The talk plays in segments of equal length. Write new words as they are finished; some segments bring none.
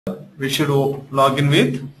we should log in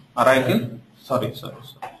with Oracle. Sorry.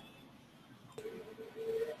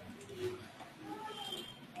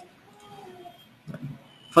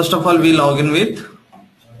 First of all, we log in with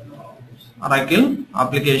Oracle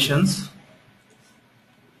applications.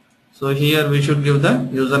 So here we should give the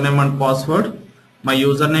username and password. My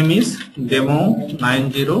username is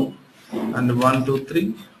demo90 and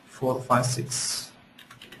 123456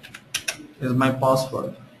 is my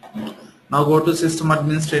password. Now go to system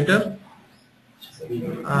administrator,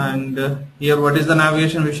 and here what is the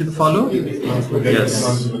navigation we should follow?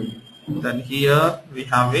 Yes. Then here we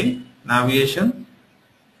have a navigation,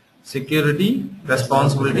 security,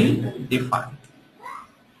 responsibility, define.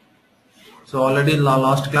 So already in the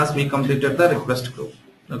last class we completed the request group.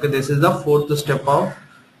 Okay, this is the fourth step of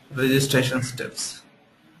registration steps.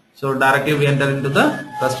 So directly we enter into the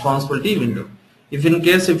responsibility window. If in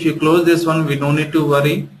case if you close this one, we don't need to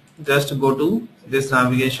worry. Just go to this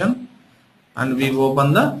navigation and we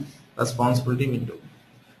open the responsibility window.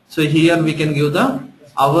 So here we can give the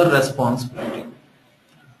our responsibility.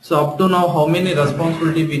 So up to now, how many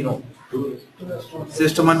responsibility we know?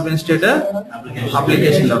 System administrator,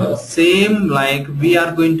 application developer. Same like we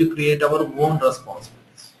are going to create our own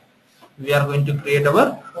responsibilities. We are going to create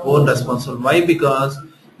our own responsibility. Why? Because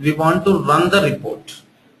we want to run the report.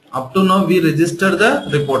 Up to now we register the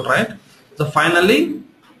report, right? So finally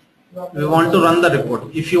we want to run the report.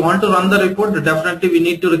 If you want to run the report, definitely we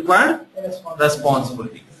need to require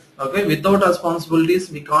responsibility. Okay, without responsibilities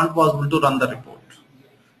we can't possible to run the report.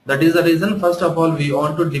 That is the reason, first of all, we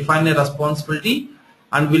want to define a responsibility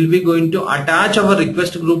and we'll be going to attach our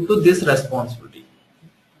request group to this responsibility.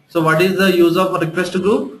 So what is the use of a request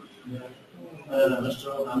group?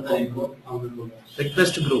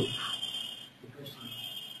 Request group.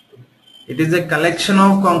 It is a collection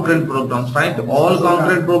of concurrent programs, right? All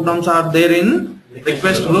concurrent programs are there in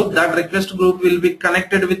request group. That request group will be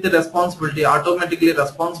connected with the responsibility. Automatically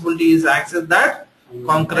responsibility is access that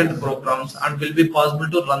concurrent programs and will be possible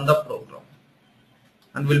to run the program.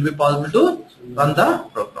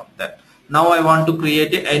 That now I want to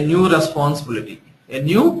create a new responsibility.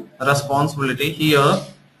 Here,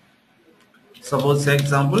 suppose say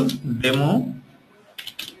example demo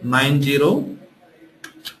 90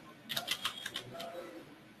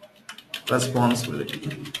 responsibility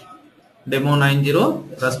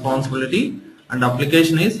and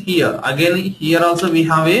application is here. Again here also we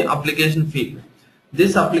have a application field.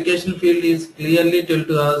 This application field is clearly tell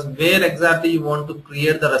to us where exactly you want to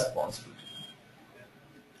create the responsibility.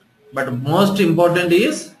 But most important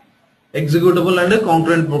is executable and a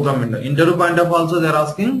concurrent program window. Interview point of also they are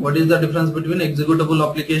asking what is the difference between executable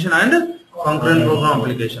application and concurrent program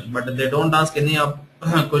application. But they don't ask any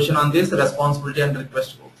question on this responsibility and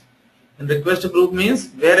request group. And request group means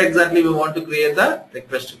where exactly we want to create the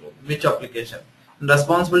request group, which application. And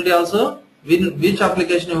responsibility also which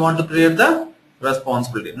application you want to create the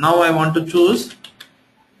responsibility. Now I want to choose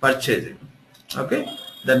purchasing. Okay.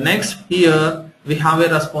 The next here we have a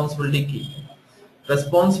responsibility key.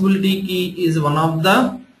 Responsibility key is one of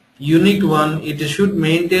the unique one. It should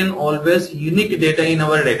maintain always unique data in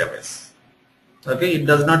our database. Okay. It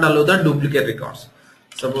does not allow the duplicate records.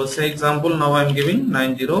 Suppose say example now I am giving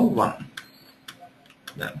 901.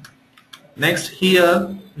 Then next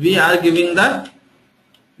here we are giving the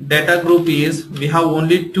data group is we have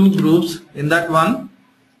only two groups. In that one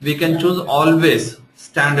we can choose always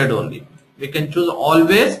standard only. Data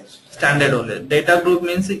group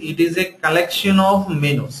means it is a collection of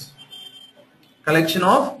menus.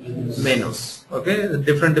 Okay,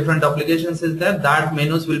 different applications is there, that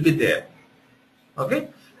menus will be there. Okay,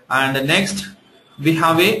 and next we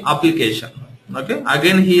have a application. Okay,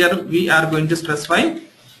 again here we are going to specify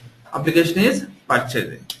application is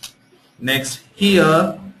purchasing. Next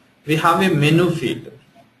here we have a menu field.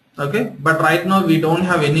 Okay, but right now we don't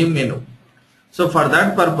have any menu. So for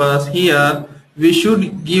that purpose here we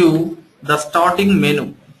should give the starting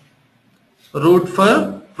menu, root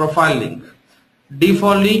for profile link.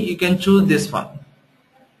 Defaultly you can choose this one.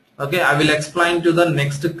 Okay, I will explain to the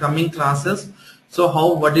next coming classes. So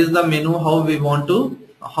what is the menu, how we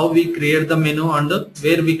create the menu and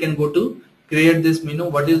where we can go to create this menu,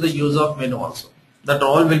 what is the use of menu also, that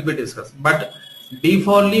all will be discussed. But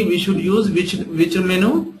defaultly we should use which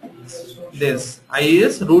menu? This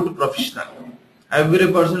IAS root professional.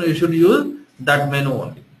 Every person you should use that menu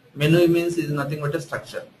only. Menu means is nothing but a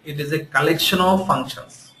structure. It is a collection of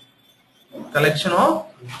functions.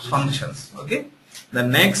 Okay. The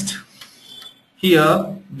next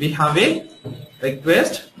here we have a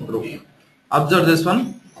request group. Observe this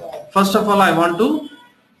one. First of all I want to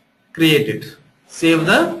create it, save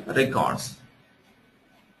the records.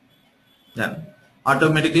 then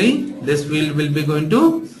automatically this field will be going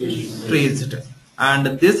to freeze it,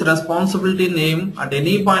 and this responsibility name at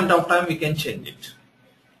any point of time we can change it.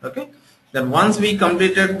 Okay, then once we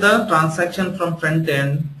completed the transaction from front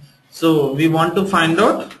end, so we want to find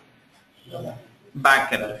out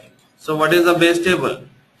back end. So what is the base table?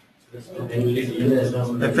 FND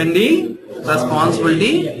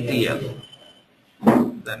responsibility TL.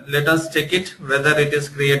 Then let us check it whether it is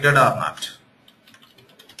created or not.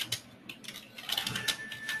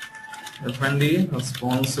 FND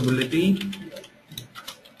responsibility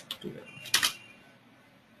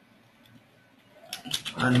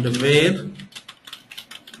and where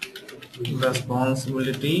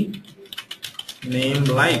responsibility name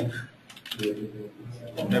like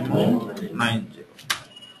demo 90.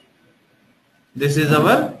 This is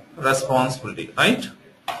our responsibility, right?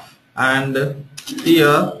 And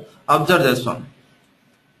here observe this one.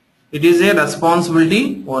 It is a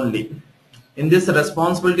responsibility only. In this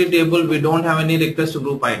responsibility table we don't have any request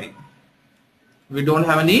group ID. We don't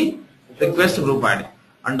have any request group ID.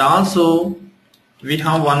 And also we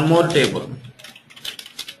have one more table.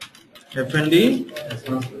 FND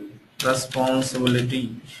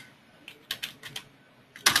responsibility.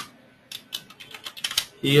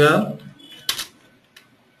 Here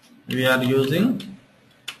we are using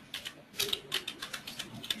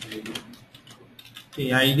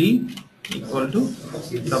the ID equal to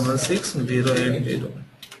 66080.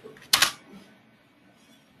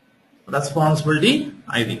 Responsibility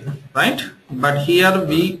ID, right? But here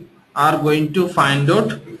we are going to find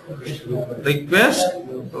out request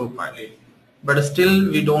group ID, but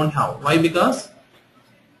still we don't have. Why? Because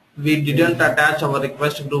we didn't attach our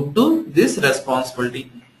request group to this responsibility.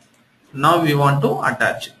 Now we want to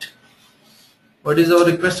attach it. What is our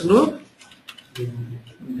request group?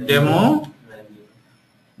 Demo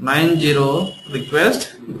 90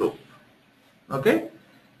 request group. Okay,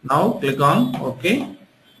 now click on OK,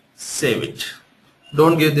 save it.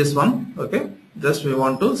 Don't give this one. Okay, just we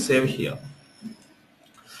want to save here.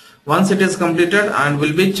 Once it is completed, and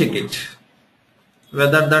will be check it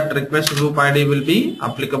whether that request group ID will be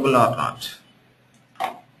applicable or not.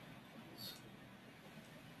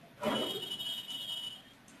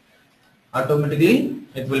 Automatically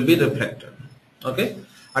it will be reflected. Okay,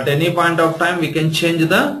 at any point of time we can change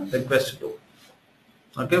the request group.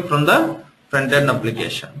 Okay, from the front end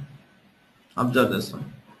application. Observe this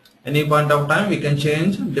one. Any point of time we can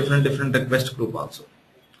change different request group also.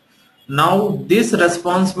 Now this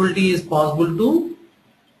responsibility is possible to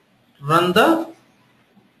run the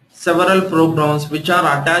several programs which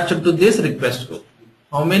are attached to this request group.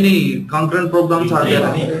 How many concurrent programs are there?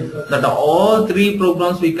 That all three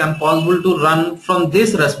programs we can possible to run from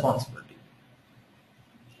this responsibility.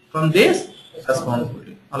 From this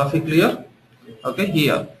responsibility. All of you clear? Okay,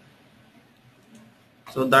 here.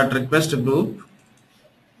 So that request group,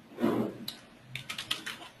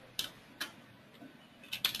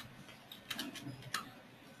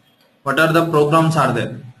 what are the programs are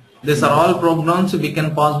there? These are all programs we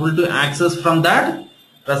can possible to access from that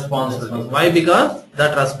responsibility. Why? Because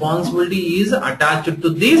that responsibility is attached to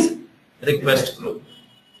this request group.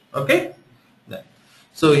 Okay.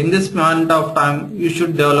 So in this point of time you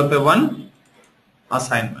should develop a one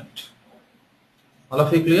assignment. All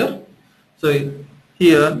of you clear? So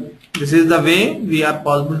here this is the way we are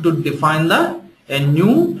possible to define a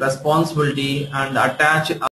new responsibility and attach